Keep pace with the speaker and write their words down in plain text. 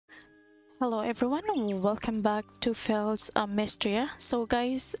Hello everyone, welcome back to Fel's MISTRIA. So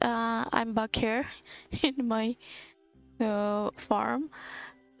guys, I'm back here in my farm.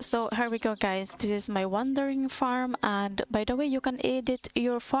 So here we go guys, this is my wandering farm, and by the way you can edit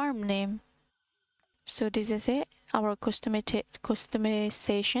your farm name. So this is it, our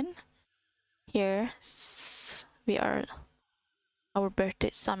customization. Here we are our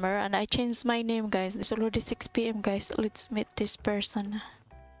birthday summer, and I changed my name guys. It's already 6 p.m. guys. Let's meet this person.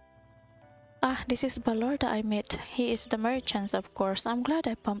 Ah, this is Balor that I met. He is the merchant, of course. I'm glad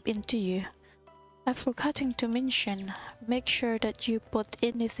I bumped into you. I've forgotten to mention, make sure that you put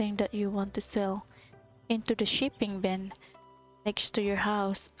anything that you want to sell into the shipping bin next to your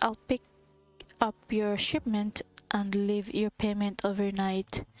house. I'll pick up your shipment and leave your payment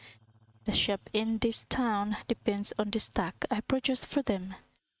overnight. The shop in this town depends on the stock I produce for them.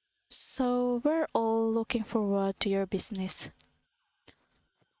 So we're all looking forward to your business.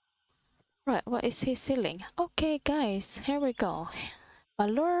 Right, what is he selling? Okay guys, here we go.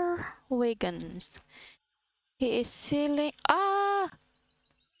 Balor Wagons. He is selling... I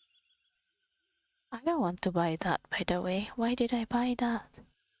don't want to buy that, by the way. Why did I buy that?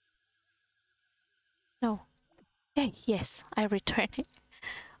 No. Hey, yes, I return it.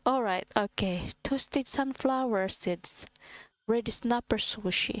 Alright, okay. Toasted sunflower seeds. Red snapper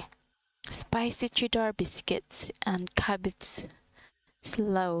sushi. Spicy cheddar biscuits and cabbage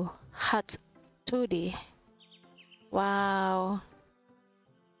slow hot toddy. Wow.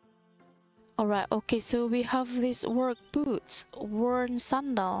 Alright, okay, so we have these work boots, worn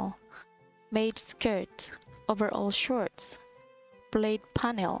sandal, maid skirt, overall shorts, blade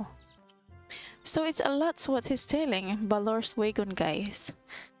panel. So it's a lot what he's selling. Balor's Wagon guys.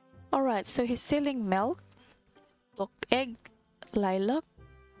 Alright, so he's selling milk, duck egg, lilac,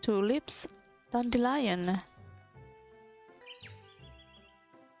 tulips, dandelion.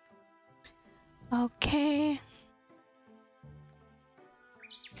 Okay.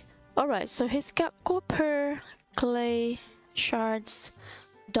 Alright, so he's got copper, clay, shards,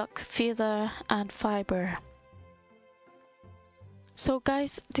 duck feather, and fiber. So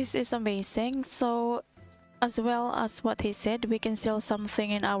guys, this is amazing. So as well as what he said, we can sell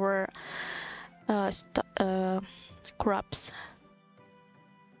something in our crops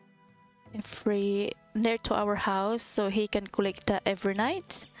near to our house, so he can collect that every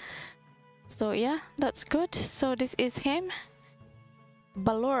night. So yeah, that's good. So this is him,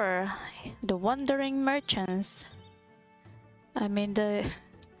 Balor, the wandering merchants. I mean,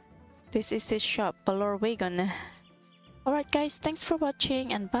 this is his shop, Balor Wagon. Alright guys, thanks for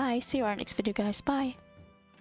watching and bye. See you on our next video guys. Bye.